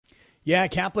Yeah,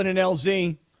 Kaplan and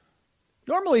LZ.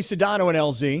 Normally Sedano and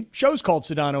LZ. Show's called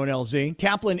Sedano and LZ.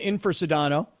 Kaplan in for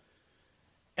Sedano.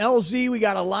 LZ, we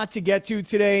got a lot to get to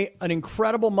today. An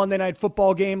incredible Monday Night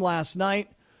Football game last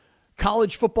night.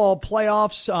 College football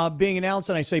playoffs being announced,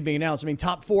 and I say being announced, I mean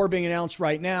top 4 being announced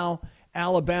right now.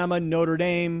 Alabama, Notre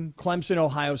Dame, Clemson,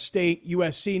 Ohio State,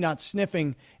 USC not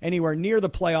sniffing anywhere near the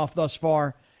playoff thus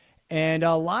far. And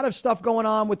a lot of stuff going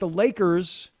on with the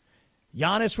Lakers.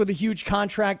 Giannis with a huge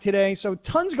contract today. So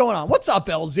tons going on. What's up,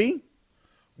 LZ?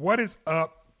 What is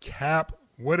up, Cap?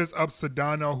 What is up,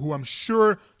 Sedano, who I'm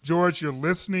sure, George, you're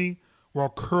listening while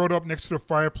curled up next to the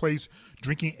fireplace,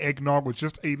 drinking eggnog with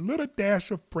just a little dash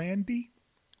of brandy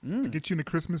to get you in the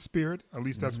Christmas spirit. At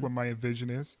least that's what my vision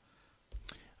is.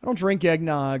 I don't drink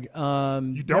eggnog. You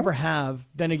don't? Never have.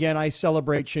 Then again, I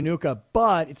celebrate Chinooka,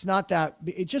 but it's not that.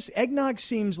 It just, eggnog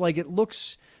seems like it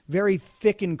looks very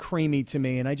thick and creamy to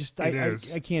me, and I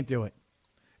can't do it.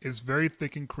 It's very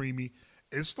thick and creamy.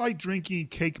 It's like drinking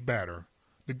cake batter.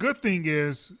 The good thing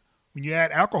is when you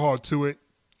add alcohol to it,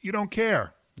 you don't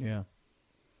care. Yeah.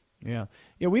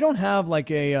 We don't have like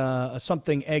a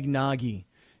something eggnoggy,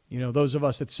 those of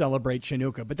us that celebrate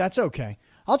Chinooka, but that's okay.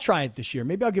 I'll try it this year.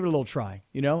 Maybe I'll give it a little try.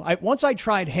 Once I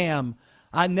tried ham,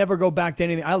 I never go back to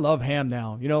anything. I love ham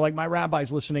now. Like my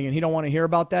rabbi's listening and he don't want to hear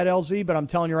about that, LZ, but I'm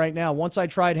telling you right now, once I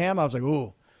tried ham, I was like,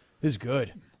 ooh, this is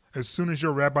good. As soon as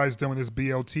your rabbi's done with this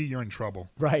BLT, you're in trouble.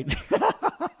 Right.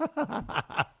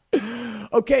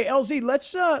 Okay, LZ,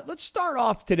 let's start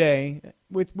off today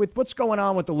with what's going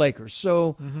on with the Lakers.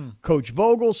 So Coach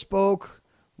Vogel spoke.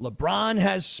 LeBron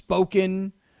has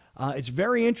spoken. It's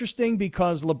very interesting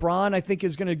because LeBron, I think,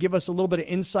 is going to give us a little bit of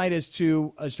insight as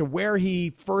to where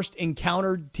he first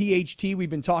encountered THT. We've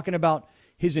been talking about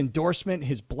his endorsement,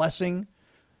 his blessing.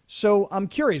 So I'm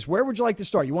curious, where would you like to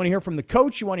start? You want to hear from the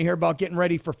coach? You want to hear about getting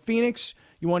ready for Phoenix?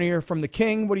 You want to hear from the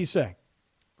king? What do you say?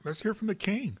 Let's hear from the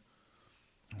king.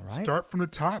 All right. Start from the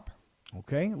top.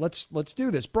 Okay, let's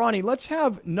do this. Bronny, let's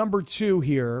have number 2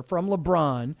 here from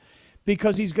LeBron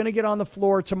because he's going to get on the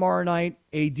floor tomorrow night.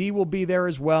 AD will be there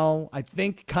as well. I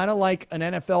think kind of like an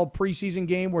NFL preseason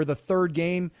game where the third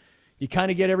game, you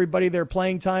kind of get everybody their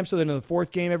playing time so that in the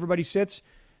fourth game everybody sits.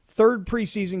 Third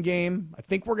preseason game, I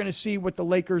think we're going to see what the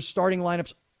Lakers starting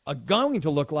lineups are going to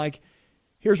look like.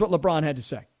 Here's what LeBron had to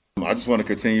say. I just want to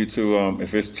continue to,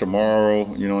 if it's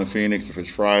tomorrow, in Phoenix, if it's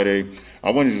Friday, I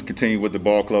want to just continue what the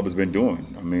ball club has been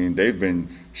doing. I mean, they've been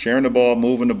sharing the ball,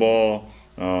 moving the ball,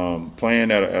 playing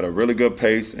at a really good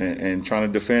pace and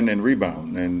trying to defend and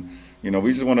rebound. And,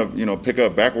 we just want to, pick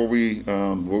up back where we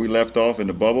left off in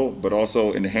the bubble, but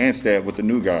also enhance that with the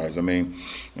new guys. I mean,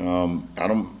 I'm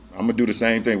going to do the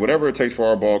same thing. Whatever it takes for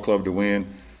our ball club to win,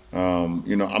 I'm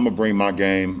going to bring my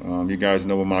game. You guys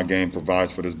know what my game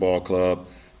provides for this ball club.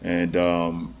 And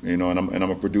I'm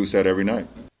gonna produce that every night.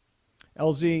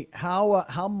 LZ,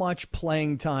 how much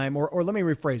playing time, or let me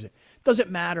rephrase it, does it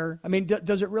matter? I mean,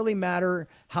 does it really matter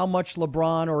how much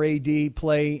LeBron or AD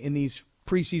play in these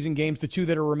preseason games, the 2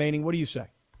 that are remaining? What do you say?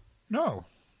 No.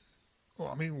 Well,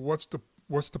 I mean, what's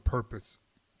the purpose?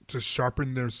 To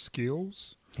sharpen their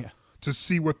skills? Yeah. To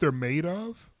see what they're made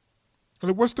of? I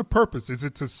mean, what's the purpose? Is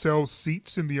it to sell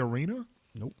seats in the arena?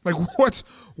 Nope. Like,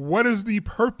 what is the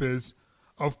purpose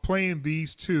of playing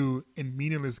these 2 in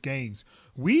meaningless games?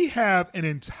 We have an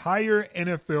entire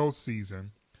NFL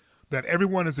season that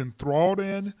everyone is enthralled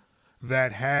in,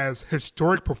 that has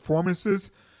historic performances,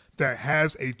 that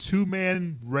has a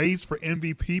 2-man race for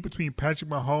MVP between Patrick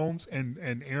Mahomes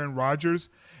and Aaron Rodgers,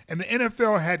 and the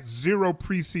NFL had 0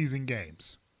 preseason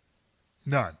games.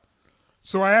 None.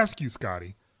 So I ask you,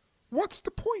 Scotty, what's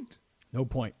the point? No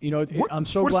point. I'm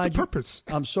so glad. What's the purpose?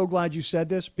 I'm so glad you said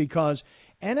this because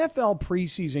NFL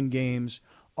preseason games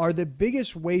are the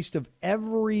biggest waste of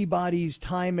everybody's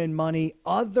time and money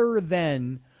other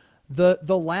than the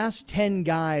last 10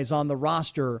 guys on the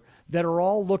roster that are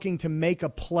all looking to make a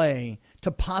play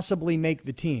to possibly make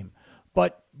the team.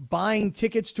 But buying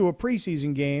tickets to a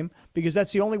preseason game, because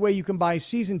that's the only way you can buy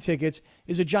season tickets,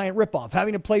 is a giant ripoff.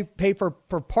 Having to pay for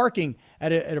parking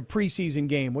at a preseason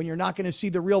game when you're not going to see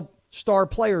the real star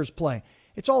players play.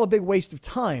 It's all a big waste of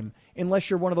time unless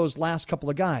you're one of those last couple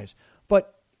of guys.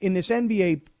 But in this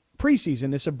NBA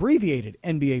preseason, this abbreviated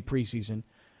NBA preseason,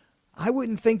 I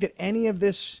wouldn't think that any of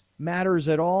this matters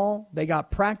at all. They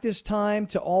got practice time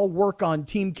to all work on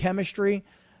team chemistry.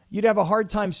 You'd have a hard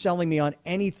time selling me on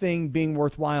anything being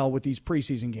worthwhile with these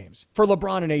preseason games, for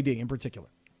LeBron and AD in particular.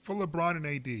 For LeBron and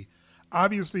AD.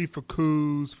 Obviously for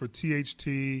Kuz, for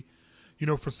THT,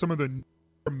 for some of the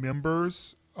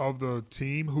members of the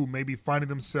team who may be finding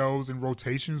themselves in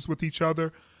rotations with each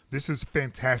other, this is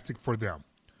fantastic for them.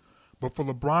 But for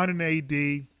LeBron and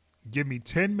AD, give me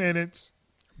 10 minutes,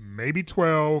 maybe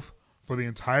 12 for the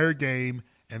entire game,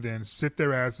 and then sit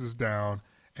their asses down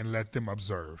and let them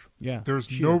observe. Yeah, there's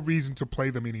no reason to play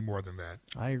them any more than that.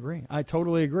 I agree. I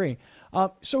totally agree.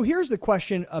 So here's the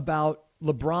question about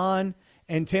LeBron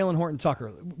and Talen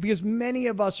Horton-Tucker, because many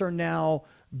of us are now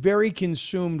very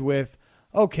consumed with,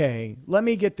 okay, let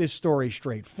me get this story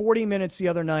straight. 40 minutes the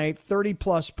other night,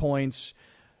 30-plus points.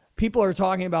 People are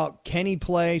talking about, can he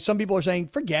play? Some people are saying,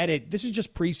 forget it. This is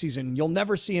just preseason. You'll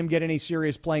never see him get any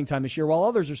serious playing time this year, while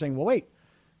others are saying, well, wait,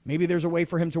 maybe there's a way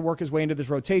for him to work his way into this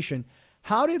rotation.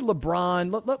 How did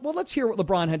LeBron – let's hear what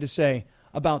LeBron had to say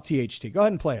about THT. Go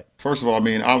ahead and play it. First of all, I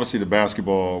mean, obviously the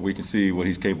basketball, we can see what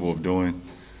he's capable of doing.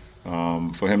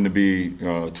 For him to be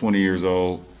 20 years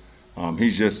old,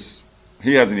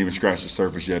 he hasn't even scratched the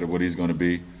surface yet of what he's going to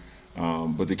be.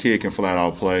 But the kid can flat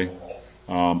out play.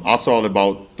 I saw it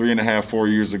about 3.5, 4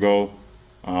 years ago.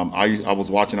 I was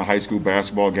watching a high school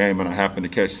basketball game, and I happened to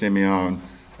catch Simeon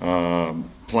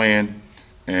playing.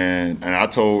 And I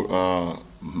told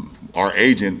our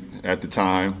agent at the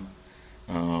time,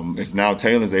 it's now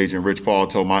Taylor's agent, Rich Paul,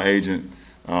 told my agent,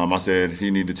 I said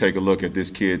he need to take a look at this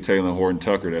kid, Talen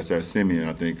Horton-Tucker, that's at Simeon.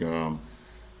 I think,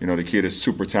 the kid is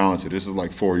super talented. This is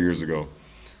like 4 years ago.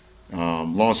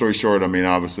 Long story short, I mean,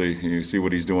 obviously, you see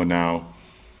what he's doing now.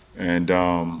 And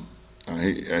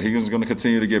he's going to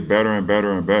continue to get better and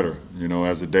better and better,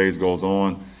 as the days goes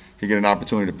on. He get an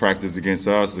opportunity to practice against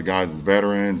us, the guys as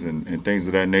veterans and things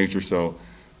of that nature. So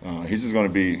he's just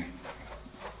going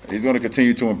to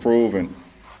continue to improve, and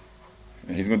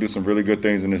he's going to do some really good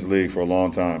things in this league for a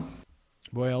long time.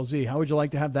 Boy, LZ, how would you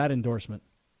like to have that endorsement?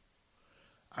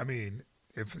 I mean,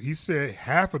 if he said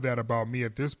half of that about me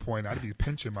at this point, I'd be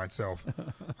pinching myself.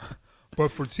 But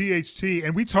for THT,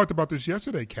 and we talked about this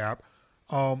yesterday, Cap,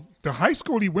 the high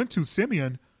school he went to,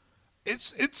 Simeon,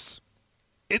 it's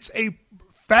a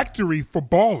factory for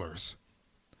ballers.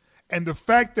 And the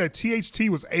fact that THT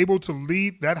was able to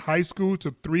lead that high school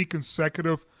to 3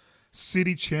 consecutive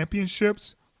city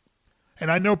championships, and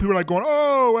I know people are like going,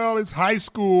 oh, well, it's high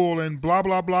school and blah,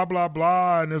 blah, blah, blah,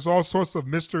 blah, and there's all sorts of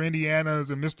Mr. Indianas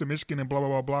and Mr. Michigan and blah, blah,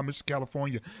 blah, blah, Mr.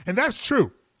 California. And that's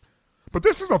true. But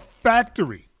this is a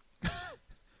factory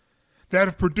that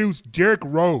have produced Derrick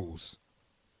Rose,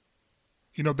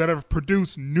 that have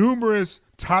produced numerous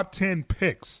top 10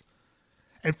 picks.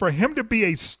 And for him to be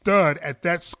a stud at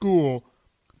that school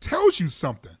tells you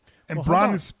something. And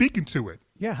Bron is speaking to it.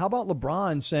 Yeah, how about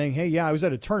LeBron saying, hey, yeah, I was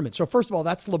at a tournament. So first of all,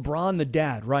 that's LeBron the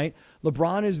dad, right?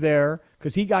 LeBron is there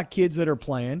because he got kids that are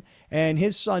playing, and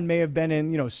his son may have been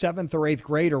in, 7th or 8th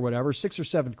grade or whatever, 6th or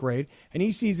 7th grade, and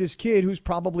he sees this kid who's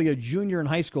probably a junior in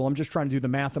high school. I'm just trying to do the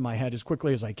math in my head as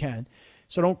quickly as I can.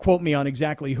 So don't quote me on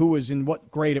exactly who was in what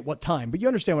grade at what time, but you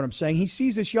understand what I'm saying. He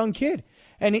sees this young kid,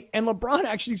 and LeBron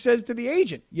actually says to the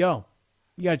agent, yo,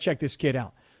 you got to check this kid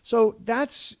out. So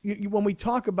that's when we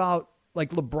talk about like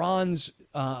LeBron's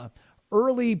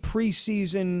early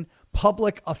preseason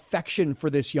public affection for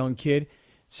this young kid.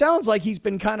 Sounds like he's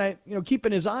been kind of,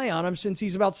 keeping his eye on him since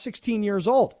he's about 16 years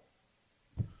old.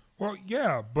 Well,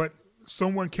 yeah, but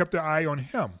someone kept their eye on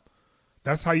him.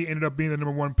 That's how he ended up being the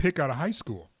number 1 pick out of high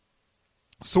school.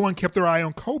 Someone kept their eye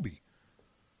on Kobe.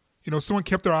 Someone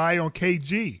kept their eye on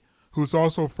KG, who's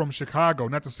also from Chicago.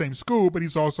 Not the same school, but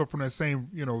he's also from that same,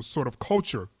 sort of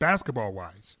culture,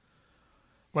 basketball-wise.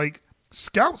 Like,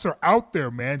 scouts are out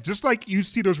there, man. Just like you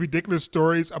see those ridiculous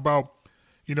stories about,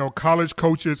 college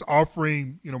coaches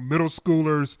offering, middle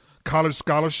schoolers college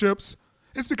scholarships.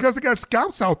 It's because they got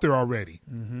scouts out there already.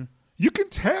 Mm-hmm. You can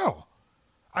tell.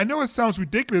 I know it sounds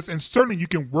ridiculous, and certainly you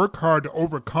can work hard to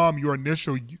overcome your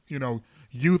initial,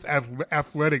 youth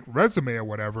athletic resume or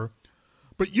whatever.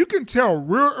 But you can tell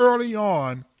real early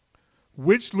on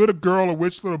which little girl or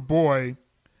which little boy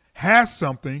has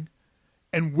something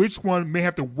and which one may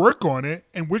have to work on it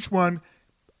and which one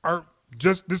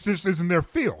this just isn't their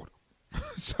field.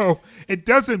 So it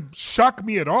doesn't shock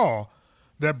me at all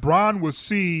that Bron will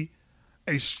see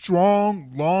a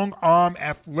strong, long-arm,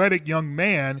 athletic young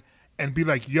man and be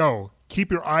like, yo, keep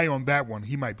your eye on that one.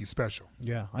 He might be special.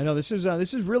 Yeah, I know. This is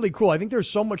really cool. I think there's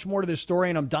so much more to this story,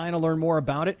 and I'm dying to learn more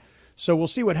about it. So we'll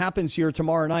see what happens here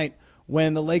tomorrow night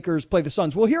when the Lakers play the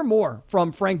Suns. We'll hear more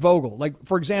from Frank Vogel. Like,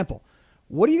 for example,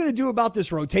 what are you going to do about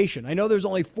this rotation? I know there's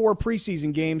only 4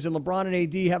 preseason games, and LeBron and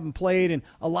AD haven't played, and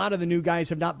a lot of the new guys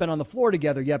have not been on the floor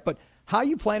together yet. But how are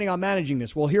you planning on managing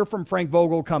this? We'll hear from Frank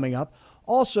Vogel coming up.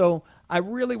 Also, I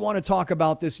really want to talk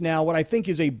about this now, what I think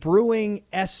is a brewing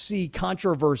SC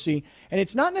controversy. And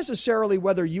it's not necessarily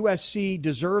whether USC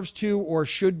deserves to or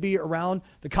should be around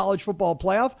the college football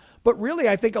playoff, but really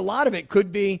I think a lot of it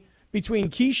could be between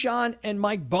Keyshawn and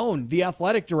Mike Bone, the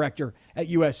athletic director at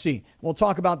USC. We'll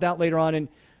talk about that later on. And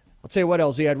I'll tell you what,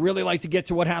 LZ, I'd really like to get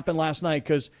to what happened last night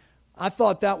because I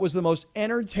thought that was the most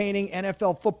entertaining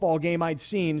NFL football game I'd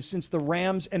seen since the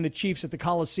Rams and the Chiefs at the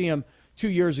Coliseum 2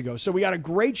 years ago. So we got a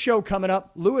great show coming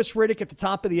up. Louis Riddick at the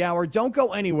top of the hour. Don't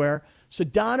go anywhere.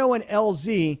 Sedano and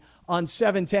LZ on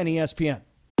 710 ESPN.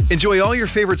 Enjoy all your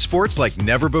favorite sports like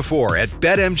never before at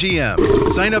BetMGM.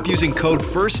 Sign up using code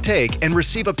FIRSTTAKE and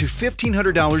receive up to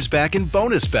 $1,500 back in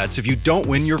bonus bets if you don't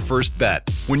win your first bet.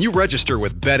 When you register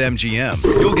with BetMGM,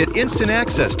 you'll get instant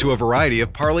access to a variety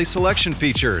of parlay selection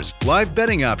features, live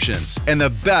betting options, and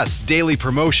the best daily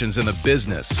promotions in the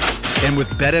business. And with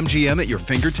BetMGM at your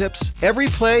fingertips, every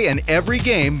play and every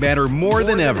game matter more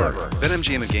than ever.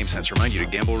 BetMGM and GameSense remind you to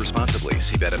gamble responsibly.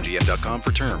 See BetMGM.com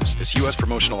for terms. This U.S.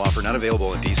 promotional offer not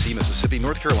available in D.C., Mississippi,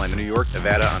 North Carolina, New York,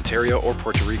 Nevada, Ontario, or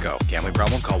Puerto Rico. Gambling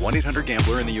problem? Call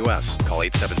 1-800-GAMBLER in the U.S. Call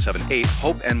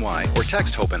 877-8-HOPE-NY or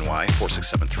text HOPE-NY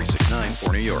 467-369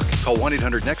 for New York. Call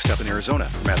 1-800-NEXT-STEP in Arizona.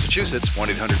 For Massachusetts,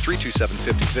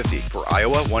 1-800-327-5050. For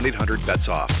Iowa,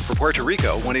 1-800-BETS-OFF. For Puerto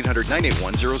Rico,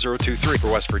 1-800-981-0023.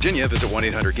 For West Virginia, visit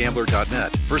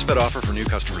 1-800-GAMBLER.net. First bet offer for new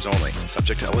customers only.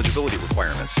 Subject to eligibility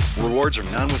requirements. Rewards are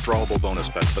non-withdrawable bonus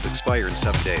bets that expire in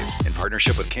 7 days. In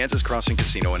partnership with Kansas Crossing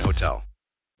Casino and Hotel.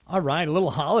 All right, a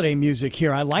little holiday music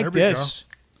here. I like There we this.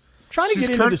 Trying to get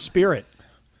into the spirit.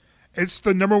 It's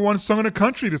the number one song in the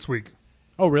country this week.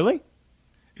 Oh, really?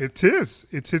 It is.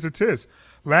 It is.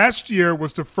 Last year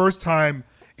was the first time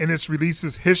in its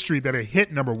release's history that it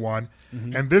hit number one,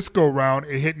 and this go-round,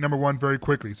 it hit number one very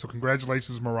quickly. So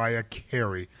congratulations, Mariah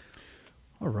Carey.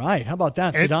 All right, how about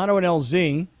that? Sedano and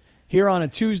LZ here on a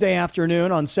Tuesday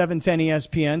afternoon on 710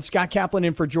 ESPN. Scott Kaplan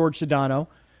in for George Sedano.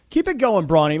 Keep it going,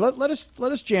 Brawny. Let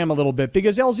us jam a little bit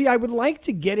because, LZ, I would like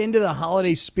to get into the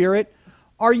holiday spirit.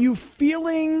 Are you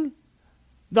feeling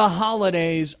the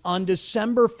holidays on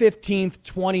December 15th,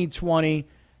 2020?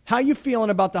 How you feeling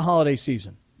about the holiday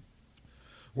season?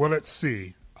 Well, let's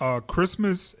see.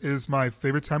 Christmas is my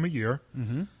favorite time of year.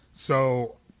 Mm-hmm.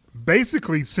 So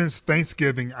basically, since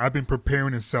Thanksgiving, I've been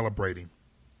preparing and celebrating.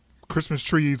 Christmas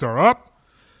trees are up.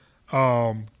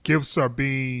 Gifts are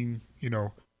being,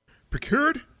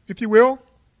 procured, if you will.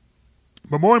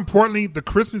 But more importantly, the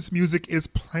Christmas music is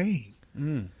playing.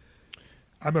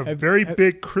 I'm a very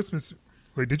big Christmas.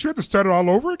 Wait, did you have to start it all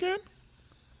over again?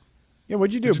 Yeah,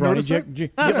 what'd you do, Brawny?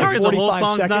 Sorry, the whole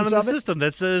song's not in the system.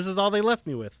 This is all they left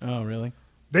me with. Oh, really?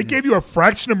 They gave you a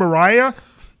fraction of Mariah?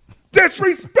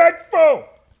 Disrespectful!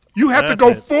 You have to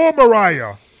go full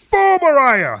Mariah. Full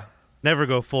Mariah. Never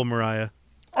go full Mariah.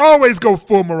 Always go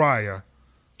full Mariah.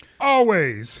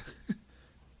 Always.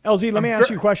 LZ, let me ask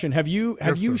you a question. Have you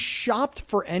Yes, shopped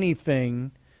for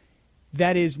anything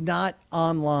that is not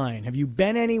online? Have you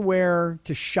been anywhere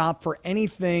to shop for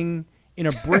anything in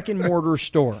a brick and mortar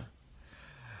store?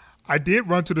 I did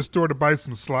run to the store to buy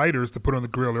some sliders to put on the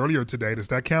grill earlier today. Does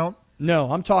that count?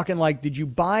 No, I'm talking like, did you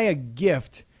buy a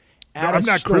gift at a store? I'm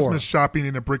not Christmas shopping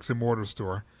in a bricks and mortar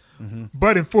store. Mm-hmm.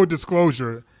 But in full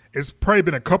disclosure, it's probably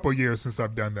been a couple years since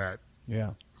I've done that.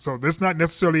 Yeah. So this not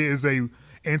necessarily is a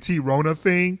anti-Rona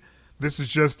thing. This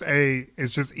is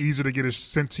it's just easier to get it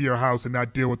sent to your house and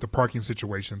not deal with the parking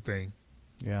situation thing.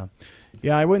 Yeah.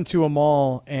 Yeah, I went to a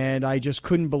mall and I just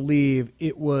couldn't believe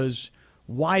it was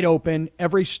wide open,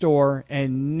 every store,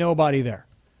 and nobody there.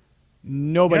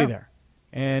 Nobody there.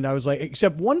 And I was like,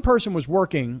 except one person was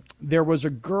working. There was a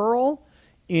girl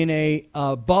in a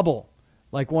bubble,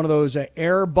 like one of those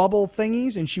air bubble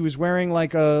thingies, and she was wearing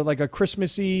like a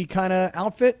Christmassy kind of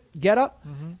outfit, getup,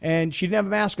 and she didn't have a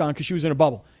mask on because she was in a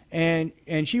bubble. And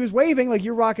she was waving like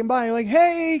you're walking by, and you're like,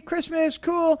 hey, Christmas,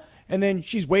 cool. And then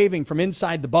she's waving from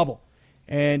inside the bubble,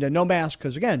 and no mask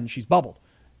because, again, she's bubbled.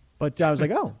 But I was like,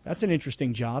 oh, that's an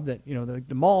interesting job that,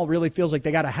 the mall really feels like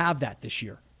they got to have that this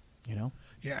year, Yeah.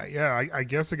 I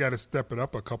guess I got to step it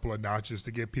up a couple of notches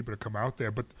to get people to come out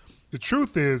there. But the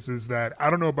truth is that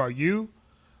I don't know about you.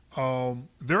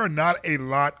 There are not a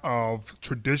lot of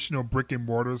traditional brick and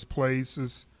mortars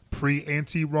places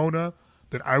pre-anti-Rona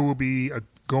that I will be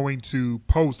going to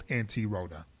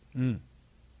post-anti-Rona.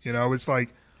 It's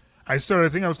like I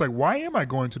started thinking, I was like, why am I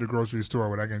going to the grocery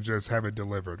store when I can just have it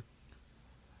delivered?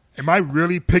 Am I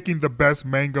really picking the best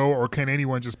mango, or can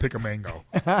anyone just pick a mango?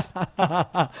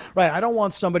 Right. I don't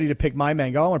want somebody to pick my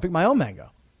mango. I want to pick my own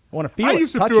mango. I want to feel it. I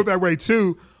used to feel that way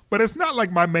too, but it's not like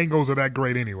my mangoes are that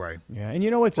great anyway. Yeah, and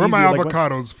it's or easier, my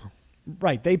avocados.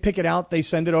 Right. They pick it out. They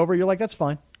send it over. You're like, that's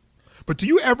fine. But do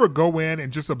you ever go in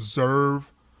and just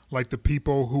observe like the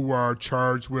people who are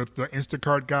charged with the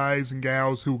Instacart guys and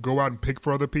gals who go out and pick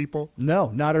for other people?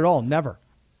 No, not at all. Never.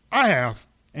 I have.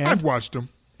 And? I've watched them.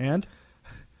 And?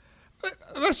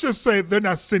 let's just say they're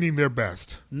not sending their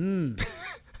best.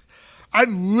 I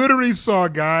literally saw a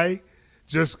guy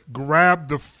just grab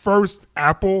the first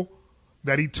apple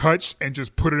that he touched and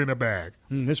just put it in a bag.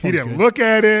 He didn't look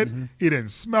at it. Mm-hmm. He didn't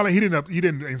smell it. He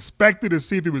didn't inspect it to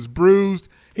see if it was bruised.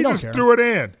 He just threw it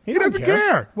in. He doesn't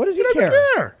care. What does he care?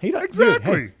 Doesn't care.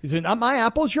 Exactly. Dude, hey, is it not my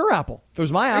apple? It's your apple. If it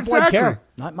was my apple, I'd care.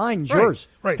 Not mine. It's yours.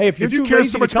 Right. Hey, if you care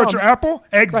so much about your apple,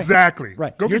 exactly.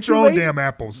 Right. Go get your own damn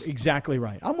apples. Exactly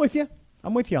right. I'm with you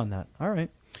on that. All right.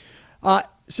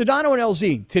 Sedano and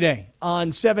LZ today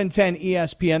on 710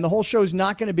 ESPN. The whole show is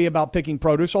not going to be about picking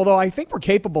produce, although I think we're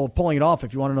capable of pulling it off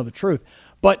if you want to know the truth.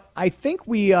 But I think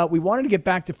we wanted to get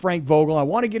back to Frank Vogel. I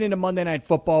want to get into Monday Night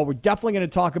Football. We're definitely going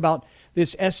to talk about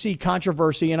this SC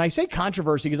controversy. And I say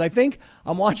controversy because I think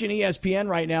I'm watching ESPN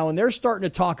right now, and they're starting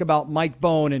to talk about Mike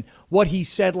Bone and what he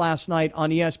said last night on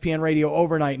ESPN radio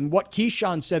overnight and what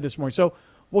Keyshawn said this morning. So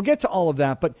we'll get to all of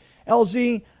that. But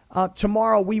LZ,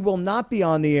 tomorrow we will not be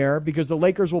on the air because the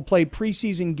Lakers will play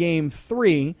preseason game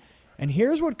 3. And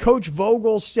here's what Coach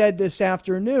Vogel said this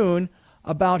afternoon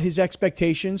about his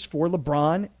expectations for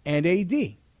LeBron and AD.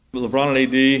 LeBron and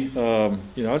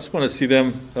AD, I just want to see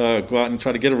them go out and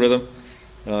try to get a rhythm,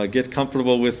 get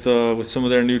comfortable with some of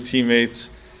their new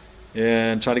teammates,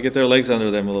 and try to get their legs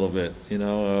under them a little bit.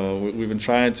 We've been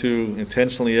trying to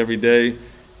intentionally every day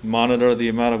monitor the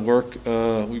amount of work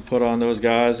we put on those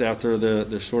guys after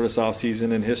the shortest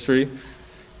offseason in history.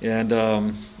 And,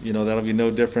 that'll be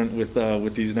no different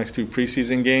with these next 2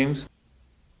 preseason games.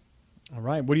 All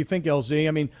right. What do you think, LZ?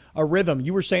 I mean, a rhythm.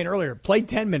 You were saying earlier, play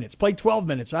 10 minutes, play 12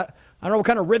 minutes. I don't know what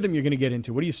kind of rhythm you're going to get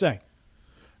into. What do you say?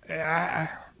 I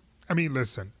mean,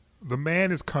 listen, the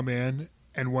man has come in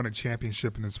and won a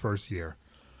championship in his first year.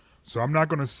 So I'm not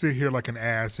going to sit here like an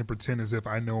ass and pretend as if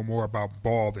I know more about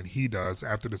ball than he does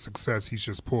after the success he's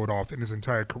just pulled off in his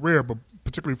entire career, but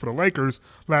particularly for the Lakers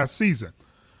last season.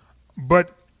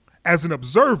 But as an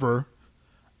observer,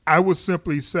 I would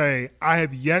simply say I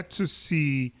have yet to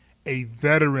see a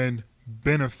veteran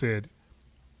benefit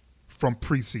from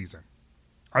preseason.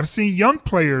 I've seen young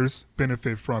players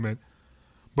benefit from it,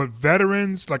 but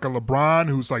veterans like a LeBron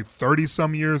who's like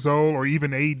 30-some years old, or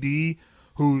even AD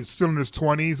who's still in his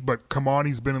 20s, but come on,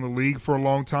 he's been in the league for a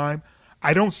long time,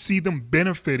 I don't see them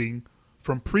benefiting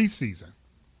from preseason.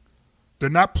 They're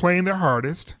not playing their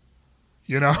hardest,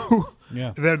 Yeah.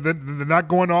 They're not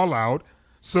going all out.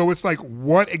 So it's like,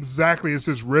 what exactly is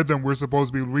this rhythm we're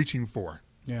supposed to be reaching for?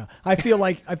 Yeah, I feel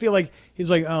like he's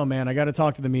like, oh man, I got to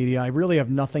talk to the media. I really have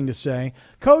nothing to say.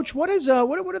 Coach, what are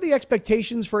the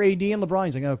expectations for AD and LeBron?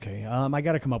 He's like, okay, I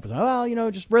got to come up with,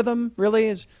 just rhythm. Really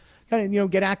is kind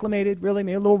of get acclimated. Really,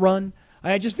 maybe a little run.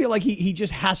 I just feel like he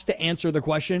just has to answer the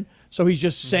question, so he's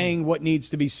just saying what needs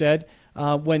to be said.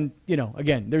 When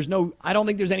again, I don't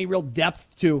think there's any real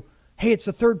depth to. Hey, it's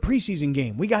the 3rd preseason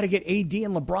game. We got to get AD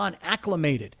and LeBron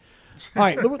acclimated. All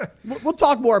right, we'll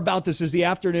talk more about this as the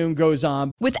afternoon goes on.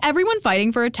 With everyone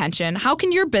fighting for attention, how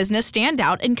can your business stand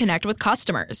out and connect with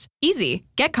customers? Easy.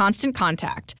 Get Constant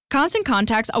Contact. Constant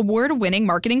Contact's award-winning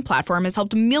marketing platform has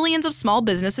helped millions of small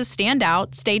businesses stand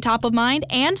out, stay top of mind,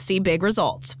 and see big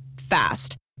results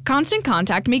fast. Constant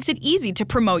Contact makes it easy to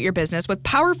promote your business with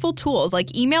powerful tools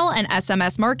like email and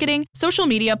SMS marketing, social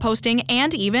media posting,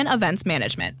 and even events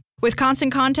management. With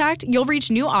Constant Contact, you'll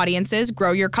reach new audiences,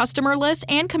 grow your customer list,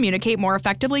 and communicate more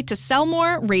effectively to sell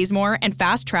more, raise more, and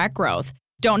fast-track growth.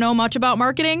 Don't know much about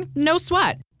marketing? No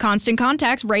sweat. Constant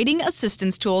Contact's writing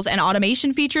assistance tools and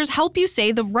automation features help you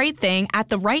say the right thing at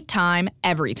the right time,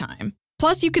 every time.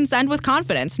 Plus, you can send with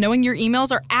confidence, knowing your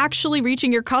emails are actually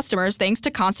reaching your customers thanks to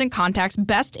Constant Contact's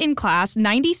best-in-class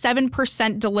 97%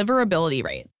 deliverability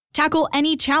rate. Tackle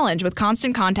any challenge with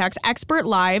Constant Contact's expert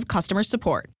live customer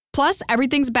support. Plus,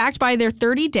 everything's backed by their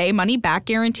 30-day money-back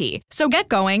guarantee. So get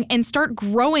going and start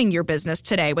growing your business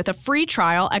today with a free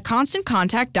trial at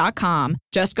ConstantContact.com.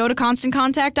 Just go to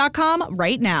ConstantContact.com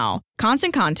right now.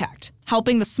 Constant Contact,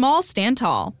 helping the small stand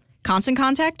tall.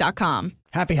 ConstantContact.com.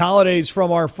 Happy holidays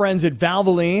from our friends at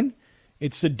Valvoline.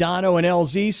 It's Sedano and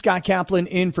LZ. Scott Kaplan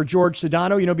in for George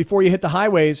Sedano. Before you hit the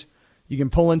highways, you can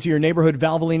pull into your neighborhood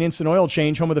Valvoline Instant Oil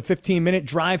Change, home of the 15-minute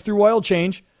drive-through oil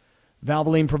change.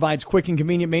 Valvoline provides quick and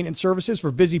convenient maintenance services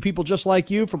for busy people just like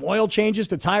you, from oil changes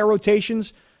to tire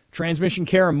rotations, transmission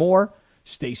care, and more.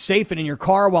 Stay safe and in your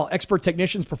car while expert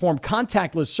technicians perform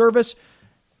contactless service,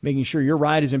 making sure your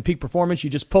ride is in peak performance. You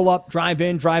just pull up, drive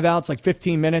in, drive out. It's like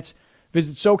 15 minutes.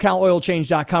 Visit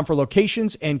SoCalOilChange.com for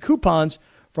locations and coupons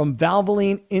from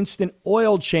Valvoline Instant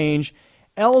Oil Change.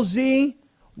 LZ,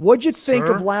 what'd you think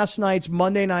of last night's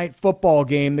Monday Night Football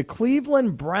game? The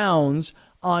Cleveland Browns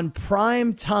on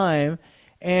prime time,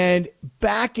 and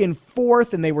back and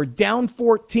forth, and they were down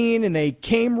 14, and they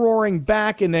came roaring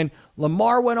back, and then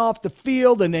Lamar went off the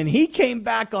field, and then he came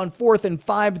back on 4th and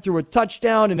 5 and threw a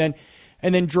touchdown, and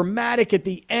then dramatic at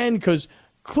the end because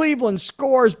Cleveland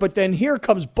scores, but then here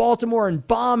comes Baltimore and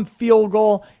bomb field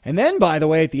goal, and then, by the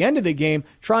way, at the end of the game,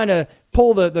 trying to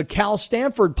pull the Cal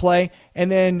Stanford play,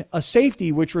 and then a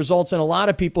safety, which results in a lot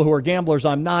of people who are gamblers,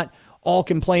 I'm not, all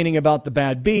complaining about the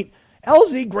bad beat.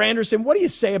 LZ Granderson, what do you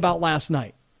say about last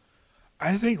night?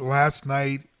 I think last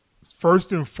night,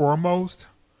 first and foremost,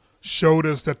 showed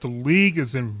us that the league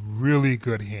is in really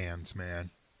good hands,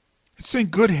 man. It's in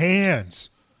good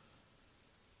hands.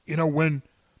 You know, when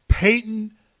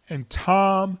Peyton and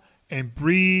Tom and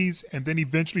Breeze and then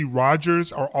eventually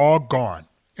Rodgers are all gone,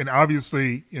 and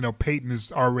obviously, you know, Peyton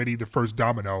is already the first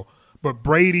domino, but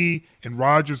Brady and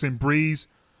Rodgers and Breeze,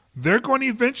 they're going to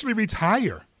eventually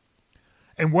retire.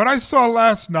 And what I saw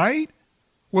last night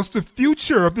was the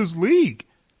future of this league.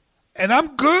 And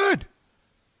I'm good.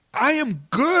 I am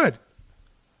good.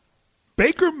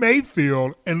 Baker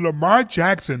Mayfield and Lamar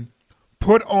Jackson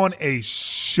put on a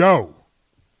show.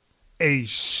 A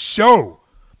show.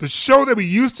 The show that we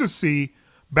used to see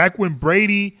back when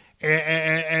Brady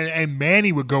and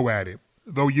Manny would go at it.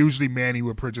 Though usually Manny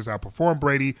would just outperform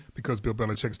Brady because Bill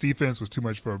Belichick's defense was too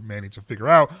much for Manny to figure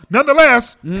out.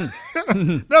 Nonetheless,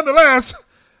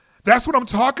 that's what I'm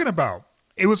talking about.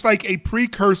 It was like a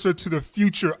precursor to the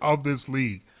future of this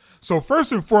league. So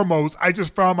first and foremost, I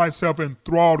just found myself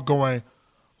enthralled going,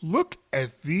 look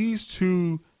at these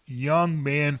two young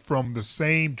men from the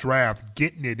same draft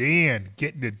getting it in,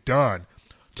 getting it done.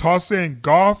 Toss in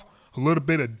Goff, a little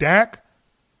bit of Dak,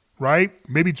 right?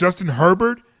 Maybe Justin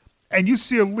Herbert. And you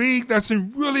see a league that's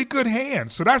in really good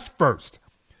hands. So that's first.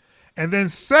 And then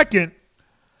second,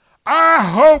 I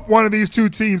hope one of these two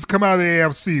teams come out of the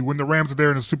AFC when the Rams are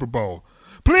there in the Super Bowl.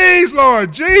 Please,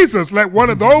 Lord Jesus, let one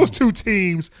of those two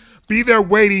teams be there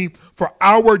waiting for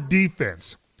our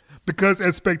defense. Because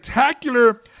as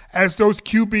spectacular as those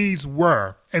QBs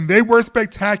were, and they were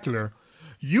spectacular,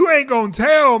 you ain't going to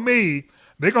tell me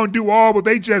they're going to do all what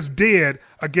they just did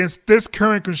against this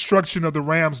current construction of the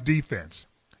Rams defense.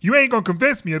 You ain't going to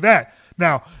convince me of that.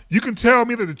 Now, you can tell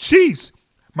me that the Chiefs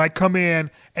might come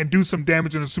in and do some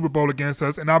damage in the Super Bowl against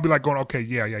us, and I'll be like going, okay,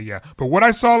 yeah. But what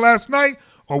I saw last night,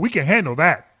 we can handle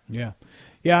that. Yeah.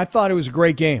 Yeah, I thought it was a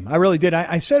great game. I really did.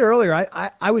 I said earlier,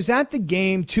 I was at the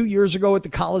game 2 years ago at the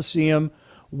Coliseum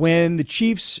when the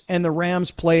Chiefs and the Rams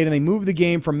played, and they moved the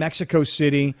game from Mexico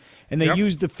City, and they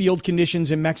used the field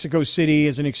conditions in Mexico City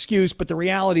as an excuse. But the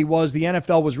reality was the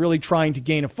NFL was really trying to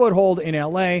gain a foothold in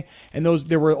L.A., and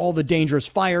there were all the dangerous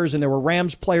fires, and there were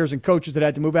Rams players and coaches that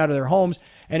had to move out of their homes.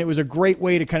 And it was a great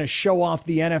way to kind of show off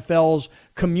the NFL's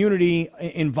community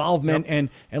involvement, and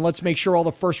let's make sure all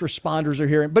the first responders are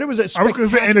here. But it was a spectacular I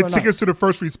was going to say, and the night. tickets to the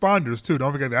first responders, too.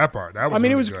 Don't forget that part. That was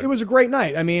it was a great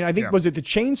night. I mean, I think, was it the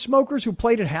Chainsmokers who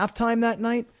played at halftime that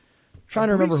night? I'm trying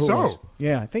to remember who it was.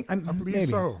 Yeah, I believe maybe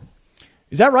so.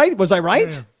 Is that right? Was I right?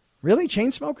 Yeah. Really?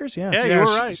 Chainsmokers? Yeah. Yeah, you were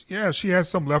right. Yeah, she has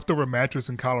some leftover mattress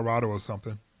in Colorado or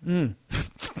something.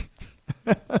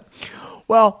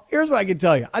 Well, here's what I can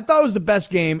tell you. I thought it was the best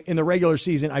game in the regular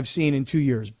season I've seen in 2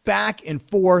 years. Back and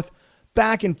forth.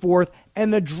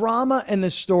 And the drama and the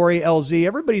story, LZ,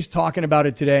 everybody's talking about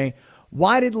it today.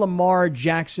 Why did Lamar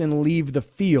Jackson leave the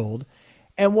field?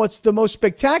 And what's the most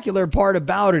spectacular part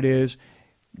about it is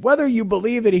whether you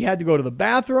believe that he had to go to the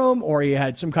bathroom or he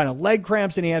had some kind of leg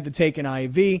cramps and he had to take an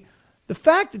IV, the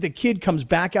fact that the kid comes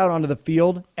back out onto the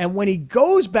field, and when he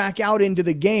goes back out into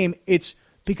the game, it's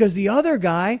because the other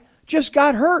guy just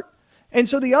got hurt. And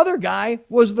so the other guy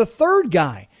was the third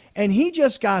guy, and he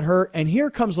just got hurt, and here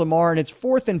comes Lamar, and it's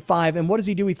 4th and 5, and what does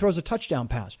he do? He throws a touchdown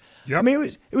pass. Yep. I mean,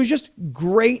 it was just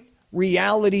great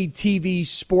reality TV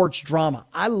sports drama.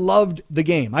 I loved the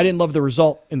game. I didn't love the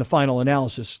result in the final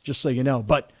analysis, just so you know,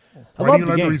 but I loved the game. Why do you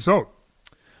like the result?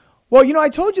 Well, I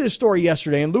told you this story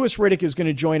yesterday, and Louis Riddick is going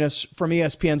to join us from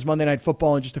ESPN's Monday Night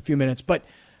Football in just a few minutes. But,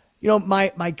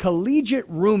 my collegiate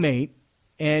roommate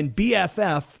and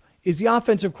BFF is the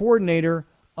offensive coordinator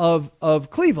of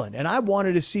Cleveland, and I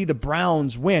wanted to see the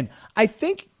Browns win. I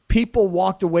think people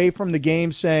walked away from the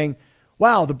game saying,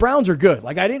 wow, the Browns are good.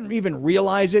 Like, I didn't even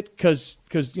realize it because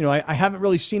I haven't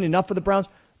really seen enough of the Browns.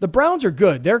 The Browns are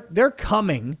good. They're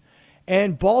coming,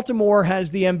 and Baltimore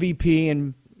has the MVP,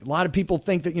 and a lot of people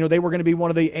think that, they were going to be one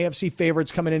of the AFC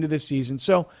favorites coming into this season.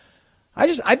 So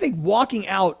I think walking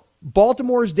out,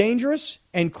 Baltimore's dangerous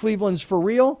and Cleveland's for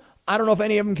real. I don't know if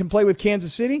any of them can play with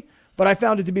Kansas City, but I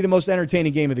found it to be the most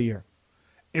entertaining game of the year.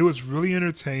 It was really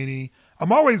entertaining.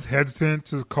 I'm always hesitant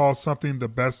to call something the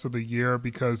best of the year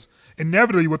because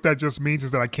inevitably what that just means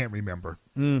is that I can't remember.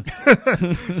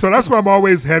 So that's why I'm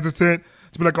always hesitant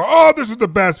to be like, oh, this is the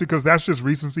best, because that's just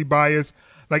recency bias.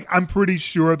 Like, I'm pretty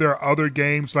sure there are other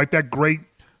games like that great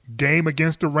game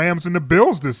against the Rams and the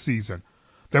Bills this season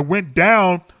that went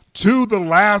down to the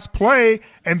last play,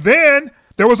 and then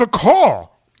there was a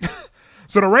call.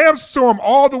 So the Rams saw them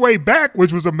all the way back,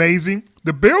 which was amazing.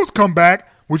 The Bills come back,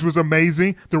 which was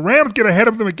amazing. The Rams get ahead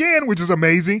of them again, which is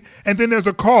amazing. And then there's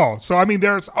a call. So, I mean,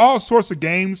 there's all sorts of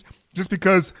games. Just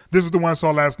because this is the one I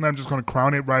saw last night, I'm just going to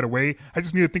crown it right away. I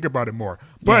just need to think about it more.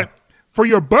 But for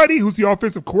your buddy who's the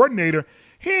offensive coordinator,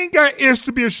 he ain't got ish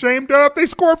to be ashamed of. They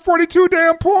scored 42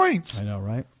 damn points. I know,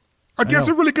 right? Against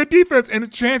a really good defense. And the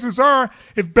chances are,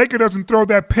 if Baker doesn't throw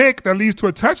that pick that leads to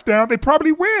a touchdown, they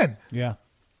probably win. Yeah.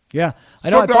 Yeah.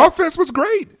 So the offense was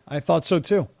great. I thought so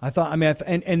too.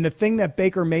 And the thing that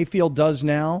Baker Mayfield does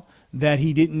now that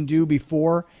he didn't do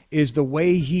before is the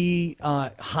way he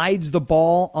hides the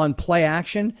ball on play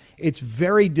action. It's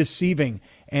very deceiving,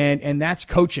 and that's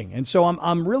coaching. And so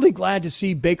I'm really glad to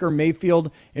see Baker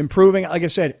Mayfield improving. Like I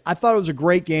said, I thought it was a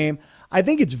great game. I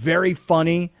think it's very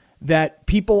funny that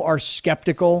people are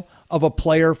skeptical of a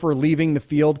player for leaving the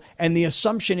field, and the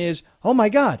assumption is, oh my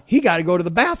God, he got to go to the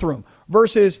bathroom,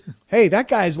 versus, hey, that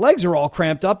guy's legs are all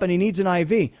cramped up and he needs an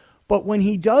IV. But when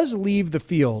he does leave the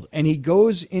field and he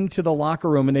goes into the locker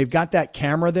room and they've got that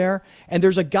camera there and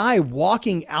there's a guy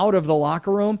walking out of the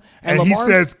locker room and he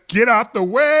says, get out the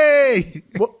way.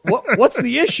 What's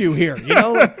the issue here? You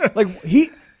know,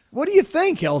 what do you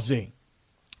think, LZ?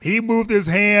 He moved his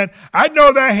hand. I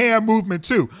know that hand movement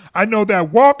too. I know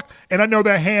that walk and I know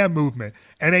that hand movement.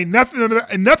 And ain't nothing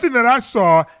that I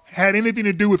saw had anything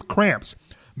to do with cramps.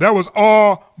 That was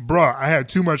all, bruh, I had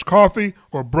too much coffee,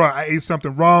 or bruh, I ate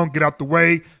something wrong, get out the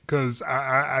way, because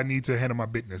I need to handle my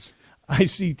business. I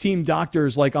see team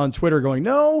doctors like on Twitter going,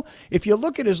 no, if you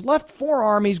look at his left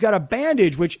forearm, he's got a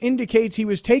bandage, which indicates he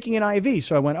was taking an IV.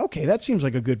 So I went, okay, that seems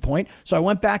like a good point. So I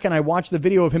went back and I watched the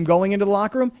video of him going into the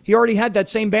locker room. He already had that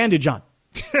same bandage on.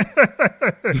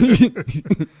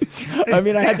 I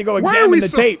mean, I had to go examine the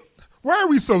tape. Why are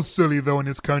we so silly, though, in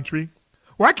this country?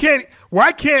 Why can't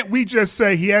we just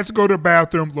say he has to go to the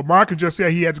bathroom? Lamar can just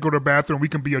say he had to go to the bathroom. We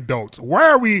can be adults.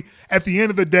 Why are we, at the end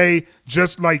of the day,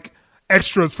 just like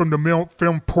extras from the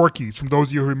film Porky's, from those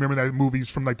of you who remember that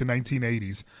movies from like the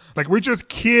 1980s? Like, we're just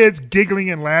kids giggling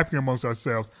and laughing amongst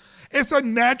ourselves. It's a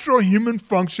natural human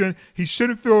function. He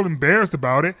shouldn't feel embarrassed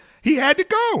about it. He had to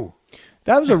go.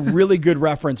 That was a really good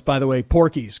reference, by the way,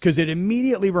 Porky's, because it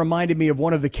immediately reminded me of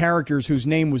one of the characters whose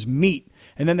name was Meat.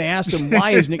 And then they asked him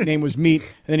why his nickname was Meat,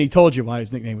 and then he told you why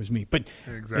his nickname was Meat. But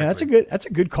exactly. Yeah, that's a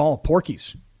good call,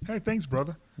 Porky's. Hey, thanks,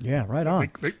 brother. Yeah, right on.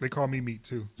 They call me Meat,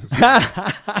 too.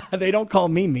 They don't call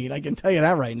me Meat. I can tell you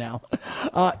that right now.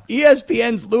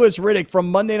 ESPN's Louis Riddick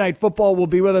from Monday Night Football will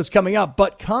be with us coming up.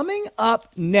 But coming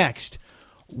up next,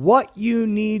 what you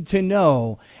need to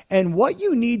know. And what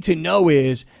you need to know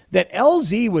is that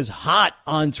LZ was hot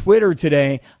on Twitter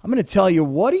today. I'm going to tell you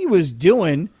what he was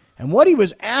doing and what he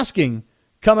was asking.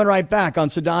 Coming right back on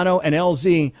Sedano and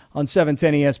LZ on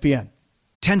 710 ESPN.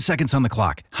 10 seconds on the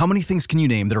clock. How many things can you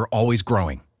name that are always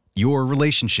growing? Your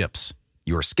relationships,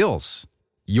 your skills,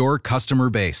 your customer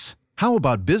base. How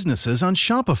about businesses on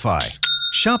Shopify?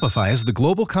 Shopify is the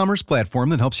global commerce platform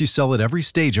that helps you sell at every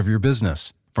stage of your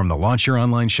business. From the launch your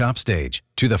online shop stage,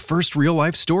 to the first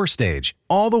real-life store stage,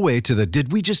 all the way to the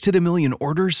did we just hit 1 million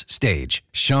orders stage.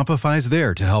 Shopify's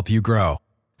there to help you grow.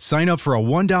 Sign up for a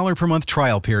 $1 per month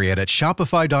trial period at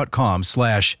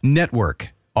shopify.com/network,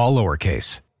 all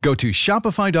lowercase. Go to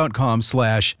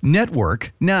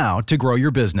shopify.com/network now to grow your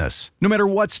business. No matter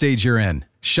what stage you're in,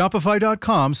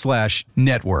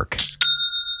 shopify.com/network.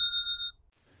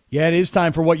 Yeah, it is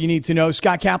time for what you need to know.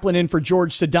 Scott Kaplan in for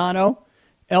George Sedano.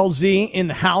 LZ in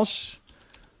the house.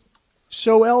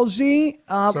 So, LZ,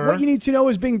 what you need to know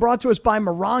is being brought to us by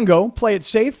Morongo. Play it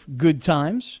safe. Good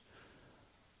times.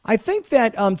 I think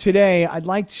that today I'd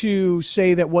like to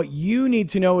say that what you need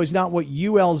to know is not what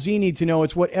you, LZ, need to know.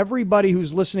 It's what everybody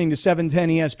who's listening to 710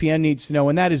 ESPN needs to know,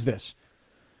 and that is this.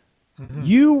 Mm-hmm.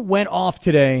 You went off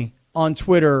today on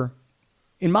Twitter,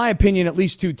 in my opinion, at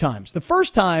least 2 times. The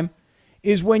first time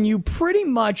is when you pretty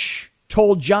much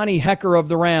told Johnny Hecker of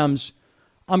the Rams,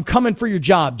 I'm coming for your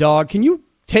job, dog. Can you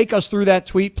take us through that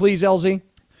tweet, please, LZ?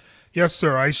 Yes,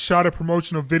 sir. I shot a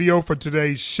promotional video for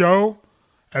today's show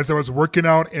as I was working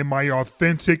out in my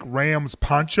authentic Rams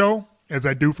poncho, as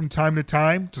I do from time to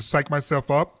time to psych myself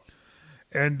up.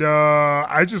 And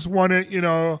I just wanted,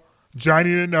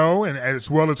 Johnny to know, and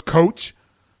as well as Coach,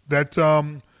 that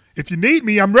if you need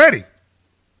me, I'm ready.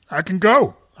 I can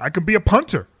go. I can be a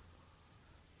punter.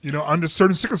 Under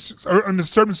certain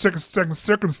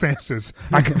circumstances,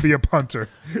 I can be a punter.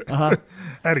 I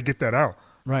had to get that out.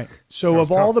 Right. So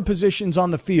of all the positions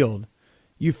on the field,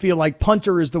 you feel like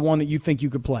punter is the one that you think you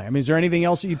could play. I mean, is there anything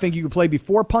else that you think you could play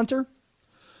before punter?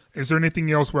 Is there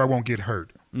anything else where I won't get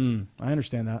hurt? I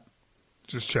understand that.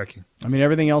 Just checking. I mean,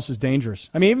 everything else is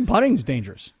dangerous. I mean, even punting is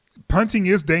dangerous. Punting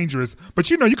is dangerous, but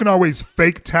you can always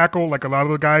fake tackle like a lot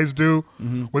of the guys do,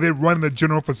 where they run in the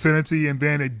general vicinity and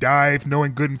then they dive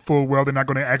knowing good and full well they're not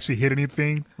going to actually hit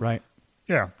anything. Right.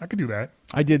 Yeah, I could do that.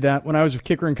 I did that when I was a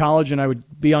kicker in college, and I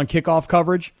would be on kickoff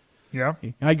coverage. Yeah.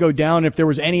 I'd go down. If there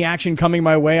was any action coming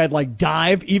my way, I'd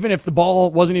dive, even if the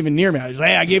ball wasn't even near me.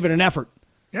 I gave it an effort.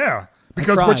 Yeah,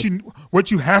 because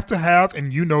what you have to have,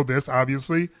 and you know this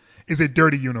obviously, is a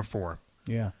dirty uniform.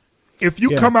 Yeah. If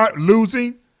you come out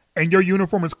losing and your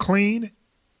uniform is clean,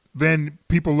 then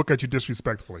people look at you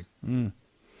disrespectfully.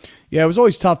 Yeah, it was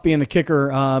always tough being the kicker.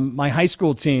 My high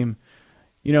school team,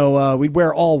 we'd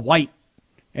wear all white,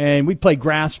 and we'd play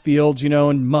grass fields,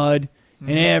 and mud,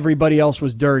 and everybody else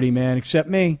was dirty, man, except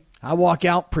me. I walk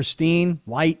out pristine,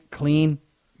 white, clean,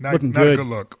 looking good. Not a good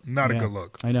look. Not a good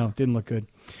look. I know. Didn't look good.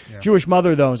 Yeah. Jewish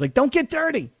mother, though, was like, don't get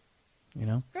dirty.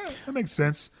 Yeah, that makes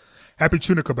sense. Happy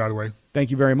Tunica, by the way. Thank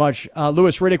you very much.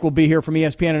 Louis Riddick will be here from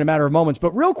ESPN in a matter of moments.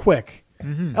 But real quick,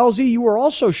 LZ, you were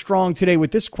also strong today with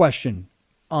this question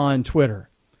on Twitter.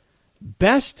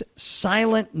 Best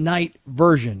Silent Night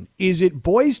version. Is it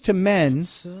Boys to Men?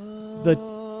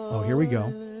 Oh, here we go.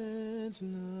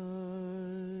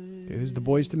 Okay, this is the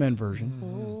Boys to Men version.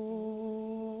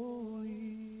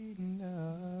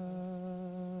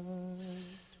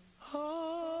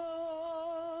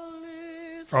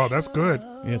 Oh, that's good.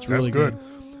 Yeah, it's really good.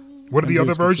 What are the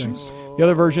other versions? The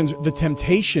other versions, The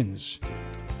Temptations.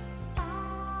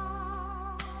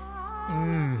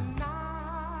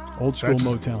 Old school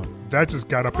Motown. That just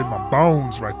got up in my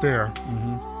bones right there.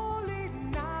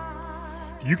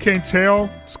 You can't tell,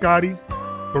 Scotty,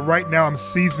 but right now I'm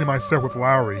seasoning myself with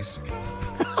Lowry's.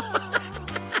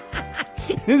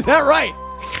 Is that right?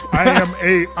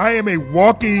 I am a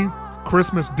walking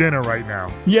Christmas dinner right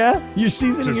now. Yeah? You're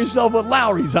seasoning yourself with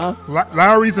Lowry's, huh?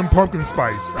 Lowry's and pumpkin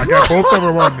spice. I got both of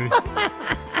them on me.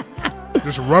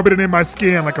 Just rubbing it in my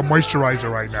skin like a moisturizer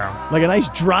right now. Like a nice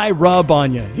dry rub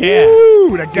on you. Yeah.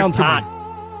 Ooh, that sounds hot.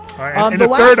 And the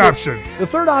third option. The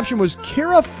third option was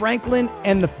Kira Franklin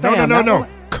and the Fam. No.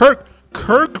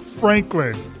 Kirk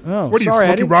Franklin. Oh, what are you,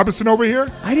 Smokey Robinson over here?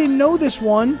 I didn't know this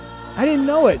one. I didn't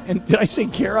know it. And did I say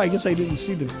Kara? I guess I didn't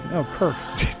see the... Oh, Kirk.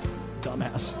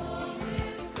 Dumbass.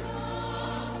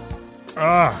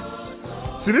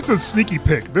 See, this is a sneaky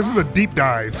pick. This is a deep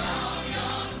dive.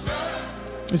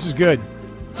 This is good.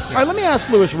 All right, let me ask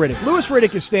Louis Riddick. Louis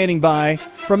Riddick is standing by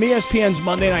from ESPN's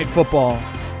Monday Night Football.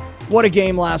 What a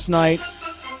game last night.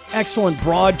 Excellent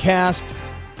broadcast.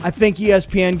 I think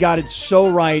ESPN got it so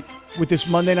right with this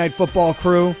Monday Night Football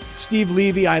crew. Steve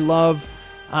Levy, I love.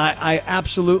 I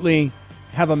absolutely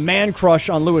have a man crush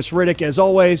on Louis Riddick, as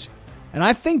always. And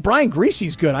I think Brian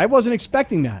Griese's good. I wasn't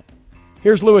expecting that.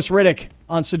 Here's Louis Riddick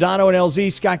on Sedano and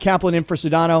LZ. Scott Kaplan in for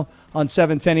Sedano on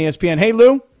 710 ESPN. Hey,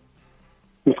 Lou.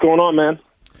 What's going on, man?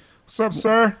 What's up,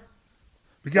 sir?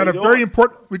 We got a very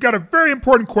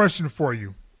important question for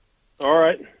you. All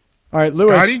right, Louis.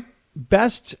 Scotty?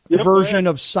 Best version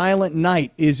of Silent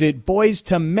Night. Is it Boys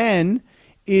to Men?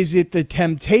 Is it The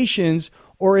Temptations?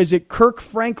 Or is it Kirk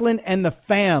Franklin and the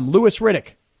Fam? Louis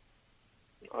Riddick.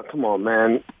 Oh, come on,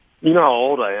 man. You know how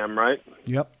old I am, right?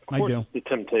 Yep, I do. The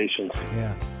Temptations.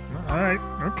 Yeah. All right.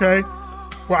 Okay.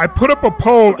 Well, I put up a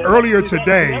poll earlier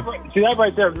today. See that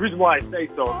right there? The reason why I say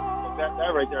so,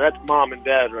 that right there, that's mom and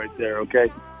dad right there.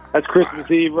 Okay, that's Christmas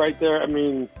Eve right there. I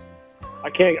mean, I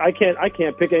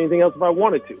can't pick anything else if I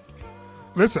wanted to.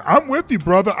 Listen, I'm with you,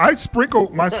 brother. I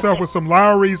sprinkled myself with some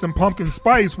Lowry's and pumpkin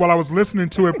spice while I was listening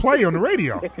to it play on the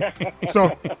radio.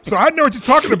 So I know what you're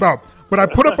talking about. But I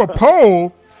put up a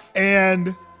poll,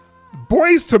 and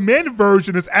Boys to Men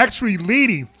version is actually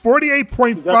leading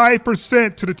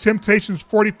 48.5% to the Temptations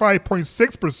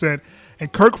 45.6%,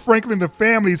 and Kirk Franklin and the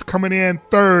Family is coming in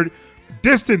third,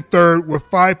 distant third with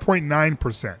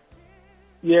 5.9%.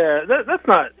 Yeah, that's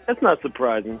not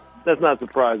surprising. That's not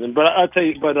surprising. But I'll tell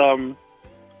you,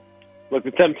 look,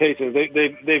 the Temptations,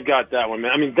 they've got that one,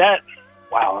 man. I mean, that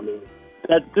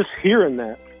just hearing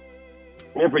that,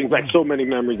 it brings back so many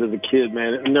memories as a kid,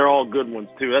 man, and they're all good ones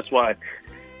too. That's why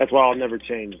I'll never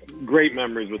change. Great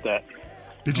memories with that.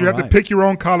 Did you have to pick your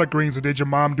own collard greens, or did your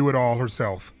mom do it all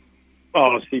herself?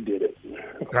 Oh, she did it.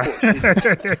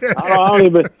 I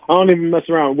don't even mess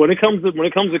around. When it comes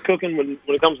to cooking, when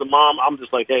it comes to mom, I'm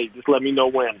just like, hey, just let me know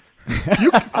when.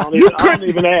 I don't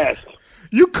even ask.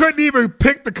 You couldn't even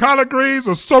pick the collard greens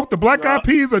or soak the black-eyed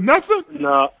peas or nothing?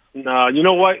 No. You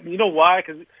know what? You know why?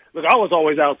 Because, look, I was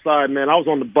always outside, man. I was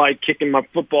on the bike kicking my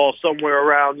football somewhere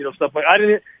around, stuff like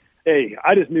that.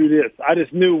 I just knew this. I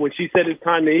just knew when she said it's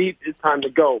time to eat, it's time to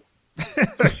go.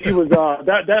 She was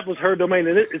that was her domain,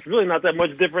 and it's really not that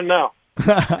much different now.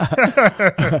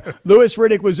 Louis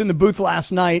Riddick was in the booth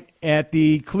last night at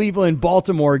the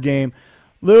Cleveland-Baltimore game.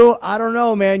 Lou, I don't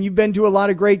know, man. You've been to a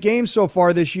lot of great games so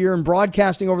far this year and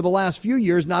broadcasting over the last few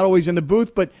years, not always in the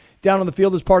booth, but down on the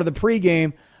field as part of the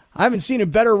pregame. I haven't seen a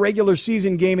better regular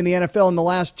season game in the NFL in the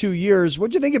last 2 years.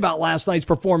 What'd you think about last night's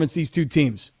performance, these two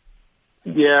teams?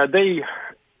 Yeah, they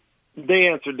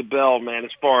answered the bell, man,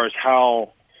 as far as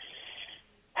how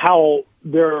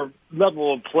their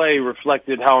level of play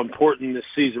reflected how important this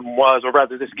season was, or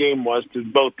rather this game was, to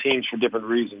both teams for different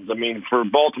reasons. I mean, for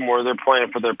Baltimore, they're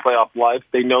playing for their playoff life.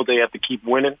 They know they have to keep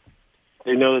winning.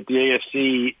 They know that the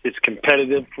AFC is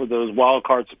competitive for those wild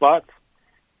card spots,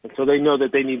 and so they know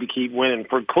that they need to keep winning.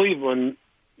 For Cleveland,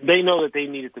 they know that they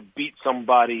needed to beat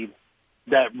somebody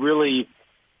that really,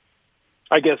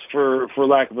 I guess for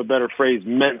lack of a better phrase,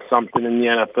 meant something in the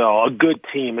NFL. A good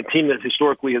team, a team that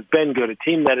historically has been good, a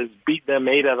team that has beat them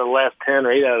 8 out of the last 10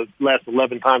 or 8 out of the last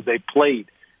 11 times they played,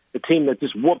 a team that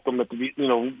just whooped them at the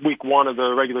week 1 of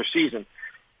the regular season.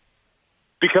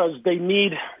 Because they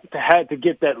need to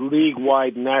get that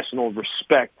league-wide national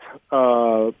respect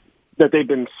that they've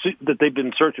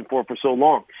been searching for so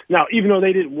long. Now, even though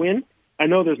they didn't win, I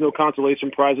know there's no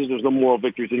consolation prizes. There's no moral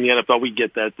victories in the NFL. We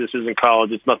get that. This isn't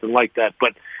college. It's nothing like that.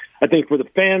 But I think for the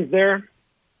fans there,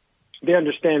 they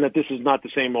understand that this is not the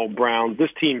same old Browns. This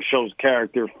team shows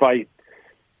character, fight.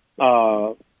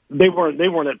 They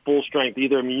weren't at full strength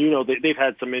either. I mean, they've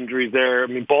had some injuries there. I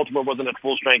mean, Baltimore wasn't at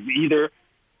full strength either.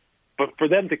 But for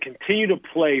them to continue to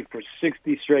play for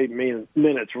 60 straight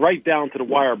minutes, right down to the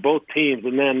wire, both teams,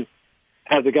 and then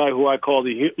have the guy who I call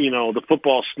the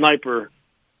football sniper,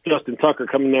 Justin Tucker,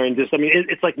 coming there and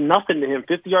it's like nothing to him.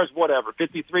 50 yards, whatever.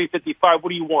 53, 55, what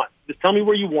do you want? Just tell me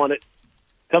where you want it.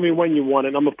 Tell me when you want it,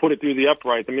 and I'm going to put it through the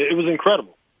uprights. I mean, it was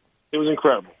incredible. It was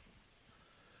incredible.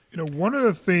 One of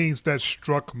the things that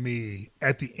struck me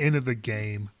at the end of the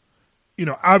game,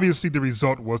 obviously the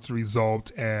result was the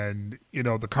result, and,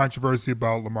 the controversy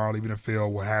about Lamar leaving the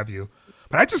field, what have you.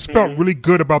 But I just felt really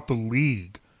good about the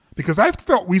league because I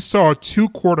felt we saw 2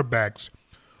 quarterbacks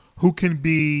who can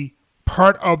be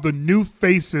part of the new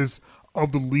faces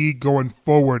of the league going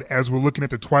forward as we're looking at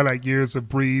the twilight years of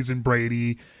Breeze and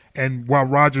Brady. And while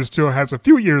Rodgers still has a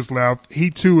few years left, he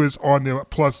too is on the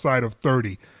plus side of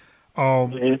 30.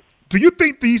 Do you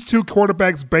think these 2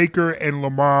 quarterbacks, Baker and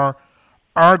Lamar,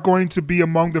 are going to be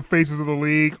among the faces of the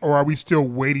league, or are we still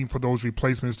waiting for those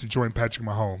replacements to join Patrick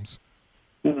Mahomes?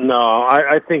 No,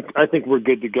 I think we're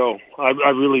good to go. I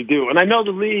really do. And I know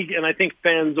the league and I think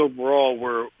fans overall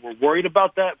were worried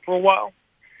about that for a while.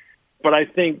 But I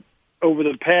think over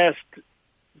the past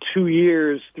 2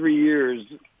 years, 3 years,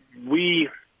 we've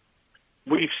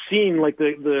seen like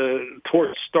the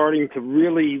torch starting to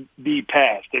really be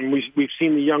passed. And we've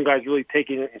seen the young guys really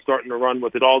taking it and starting to run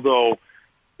with it, although,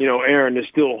 Aaron is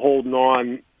still holding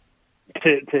on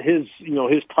to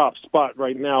his top spot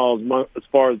right now as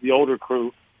far as the older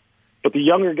crew. But the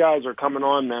younger guys are coming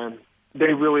on, man.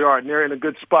 They really are, and they're in a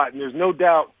good spot. And there's no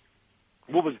doubt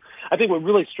I think what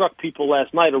really struck people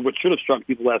last night, or what should have struck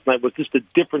people last night, was just the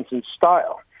difference in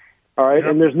style. All right?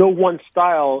 Yep. And there's no one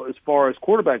style as far as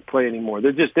quarterback play anymore.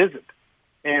 There just isn't.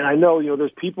 And I know,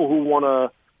 there's people who want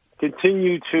to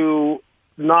continue to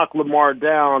knock Lamar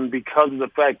down because of the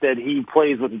fact that he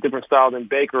plays with a different style than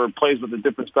Baker or plays with a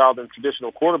different style than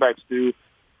traditional quarterbacks do.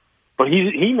 But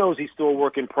he knows he's still a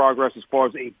work in progress as far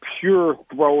as a pure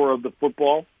thrower of the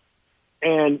football.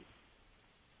 And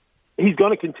he's going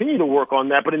to continue to work on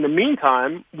that. But in the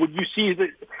meantime, would you see that?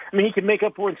 I mean, he can make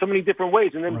up for it in so many different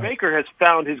ways. And then right. Baker has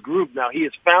found his groove now. He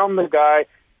has found the guy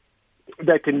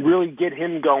that can really get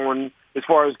him going as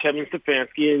far as Kevin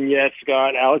Stefanski and, yes,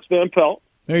 Scott, Alex Van Pelt.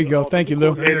 There you go. Thank you,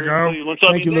 Lou. There you go.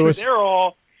 Thank you, Louis.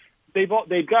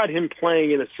 They've got him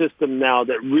playing in a system now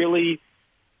that really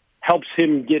helps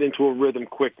him get into a rhythm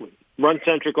quickly.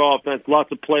 Run-centric offense,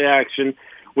 lots of play action,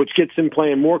 which gets him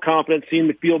playing more confident, seeing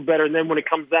the field better. And then when it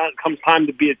comes time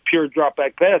to be a pure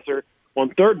drop-back passer on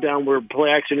third down where play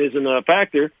action isn't a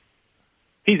factor,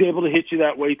 he's able to hit you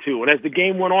that way too. And as the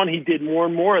game went on, he did more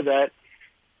and more of that.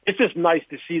 It's just nice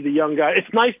to see the young guy.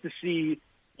 It's nice to see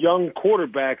young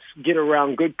quarterbacks get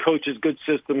around good coaches, good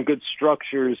system, good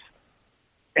structures,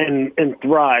 and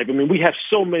thrive. I mean, we have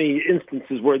so many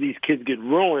instances where these kids get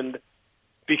ruined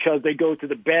because they go to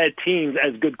the bad teams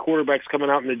as good quarterbacks coming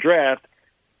out in the draft,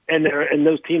 and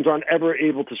those teams aren't ever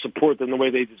able to support them the way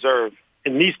they deserve.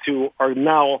 And these two are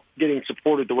now getting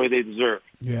supported the way they deserve.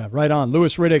 Yeah, right on.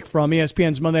 Louis Riddick from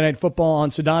ESPN's Monday Night Football on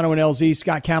Sedano and LZ.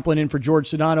 Scott Kaplan in for George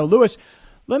Sedano. Louis,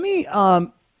 let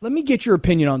me get your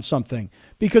opinion on something,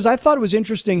 because I thought it was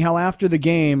interesting how after the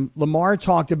game, Lamar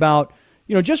talked about,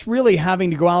 just really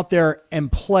having to go out there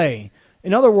and play.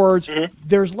 In other words,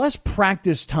 there's less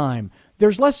practice time.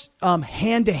 There's less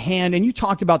hand-to-hand, and you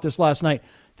talked about this last night.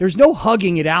 There's no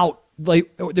hugging it out.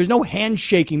 Like, there's no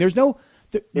handshaking. There's no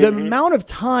the amount of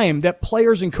time that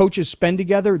players and coaches spend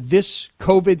together this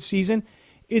COVID season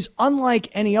is unlike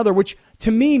any other, which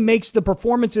to me makes the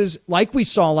performances like we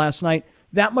saw last night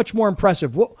that much more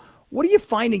impressive. What are you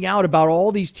finding out about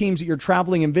all these teams that you're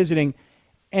traveling and visiting,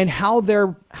 and how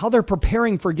they're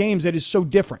preparing for games that is so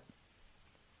different?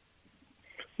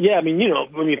 Yeah,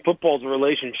 football's a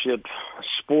relationship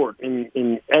sport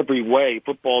in every way.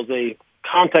 Football's a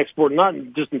contact sport, not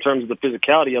just in terms of the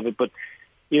physicality of it, but,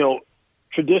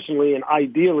 traditionally and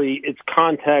ideally it's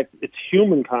contact, it's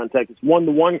human contact, it's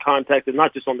one-to-one contact, and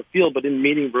not just on the field, but in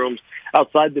meeting rooms,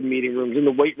 outside the meeting rooms, in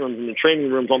the weight rooms, in the training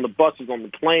rooms, on the buses, on the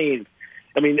planes.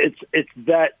 It's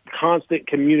that constant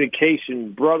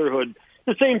communication, brotherhood,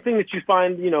 the same thing that you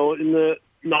find, in the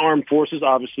armed forces,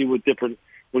 obviously with different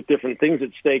things at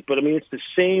stake. But it's the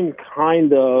same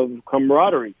kind of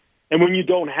camaraderie. And when you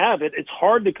don't have it, it's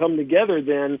hard to come together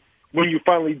then when you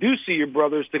finally do see your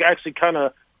brothers to actually kind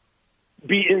of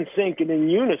be in sync and in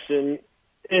unison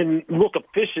and look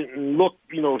efficient and look,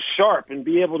 sharp and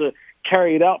be able to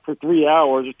carry it out for 3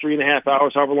 hours or 3.5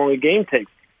 hours, however long a game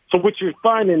takes. So what you're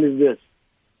finding is this: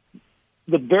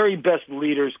 the very best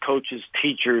leaders, coaches,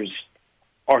 teachers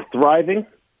are thriving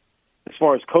as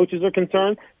far as coaches are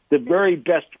concerned. The very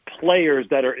best players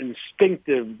that are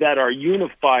instinctive, that are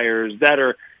unifiers, that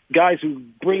are guys who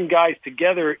bring guys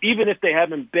together, even if they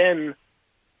haven't been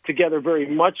together very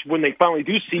much, when they finally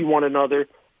do see one another,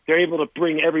 they're able to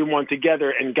bring everyone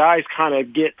together, and guys kind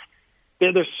of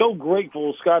they're so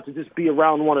grateful, Scott, to just be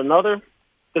around one another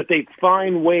that they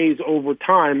find ways over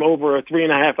time, over a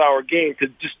 3.5-hour game, to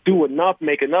just do enough,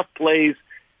 make enough plays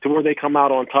to where they come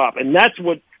out on top. And that's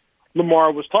what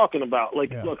Lamar was talking about.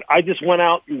 Look, I just went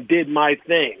out and did my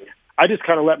thing. I just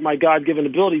kind of let my God-given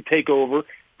ability take over.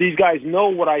 These guys know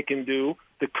what I can do.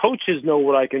 The coaches know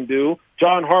what I can do.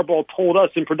 John Harbaugh told us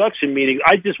in production meetings,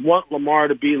 I just want Lamar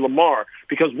to be Lamar,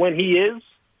 because when he is,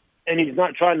 and he's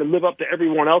not trying to live up to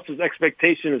everyone else's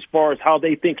expectation as far as how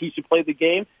they think he should play the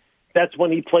game, that's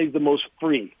when he plays the most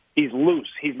free. He's loose.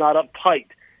 He's not uptight.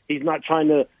 He's not trying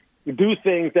to do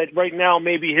things that right now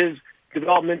maybe his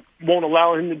development won't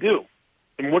allow him to do.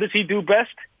 And what does he do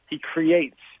best? He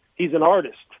creates. He's an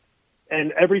artist.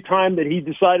 And every time that he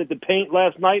decided to paint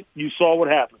last night, you saw what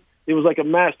happened. It was like a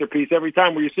masterpiece every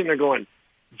time, where you're sitting there going,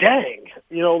 dang,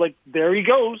 there he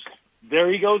goes.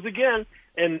 There he goes again.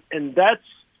 And that's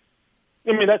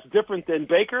different than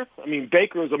Baker.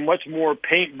 Baker is a much more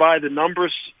paint by the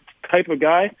numbers type of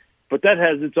guy, but that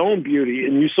has its own beauty.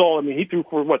 And you saw, he threw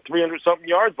for 300-something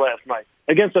yards last night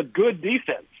against a good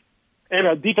defense and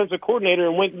a defensive coordinator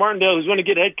in Wink Martindale who's going to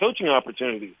get head coaching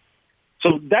opportunities.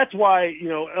 So that's why,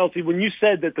 Elsie, when you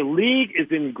said that the league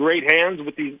is in great hands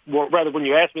with when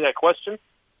you asked me that question,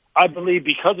 I believe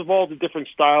because of all the different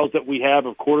styles that we have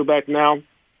of quarterback now,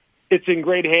 it's in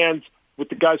great hands with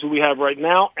the guys who we have right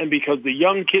now. And because the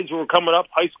young kids who are coming up,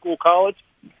 high school, college,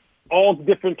 all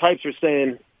different types are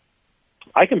saying,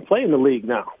 I can play in the league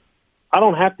now. I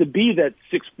don't have to be that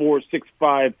 6'4",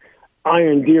 6'5",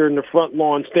 iron deer in the front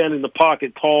lawn, stand in the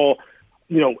pocket, tall,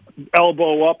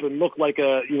 elbow up and look like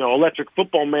a, electric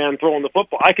football man throwing the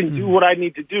football. I can do what I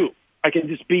need to do. I can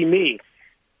just be me.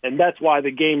 And that's why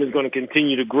the game is going to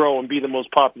continue to grow and be the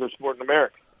most popular sport in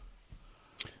America.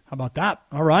 How about that?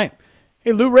 All right.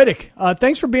 Hey, Lou Riddick,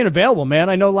 thanks for being available, man.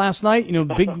 I know last night,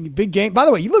 big game. By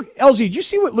the way, LZ, did you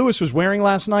see what Lewis was wearing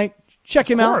last night? Check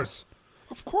him out.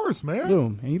 Of course, man.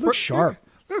 Lou, he looks sharp.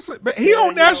 Listen, but he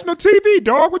on national TV,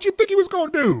 dog. What you think he was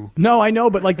going to do? No, I know,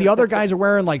 but the other guys are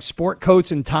wearing sport coats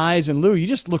and ties, and Lou, you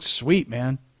just look sweet,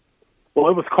 man. Well,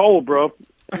 it was cold, bro.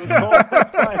 It was cold.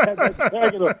 I had that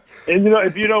jacket on. And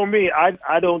if you know me,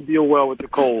 I don't deal well with the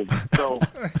cold. So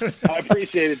I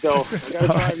appreciate it, though. I got to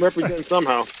try and represent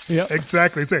somehow. Yeah,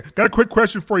 exactly. Got a quick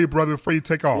question for you, brother, before you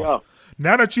take off. Yeah.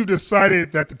 Now that you've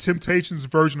decided that the Temptations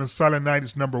version of Silent Night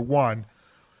is number one,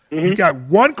 you got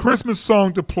one Christmas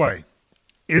song to play.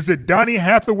 Is it Donny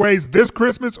Hathaway's This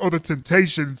Christmas or the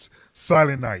Temptations'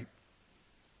 Silent Night?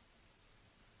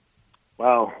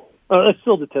 Wow. It's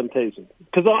still the Temptations.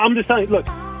 Because I'm just telling you, look,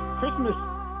 Christmas,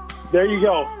 there you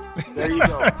go. There you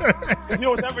go. You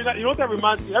know what that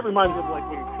reminds me? That reminds me of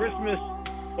when Christmas,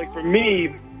 for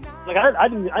me,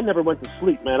 I never went to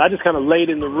sleep, man. I just kind of laid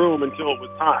in the room until it was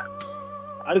time.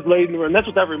 I just laid in the room. That's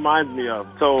what that reminds me of.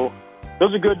 So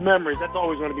those are good memories. That's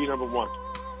always going to be number one.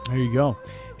 There you go.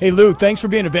 Hey, Lou, thanks for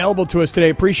being available to us today.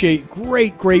 Appreciate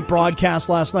great broadcast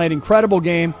last night. Incredible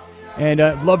game. And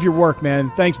love your work,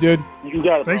 man. Thanks, dude. You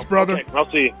got it. Thanks, brother. Okay, I'll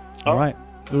see you. All right.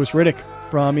 Louis Riddick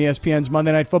from ESPN's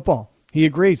Monday Night Football. He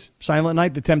agrees. Silent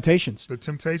Night, The Temptations. The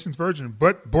Temptations version.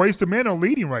 But Boyz II Men are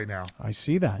leading right now. I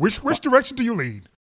see that. Which direction do you lead?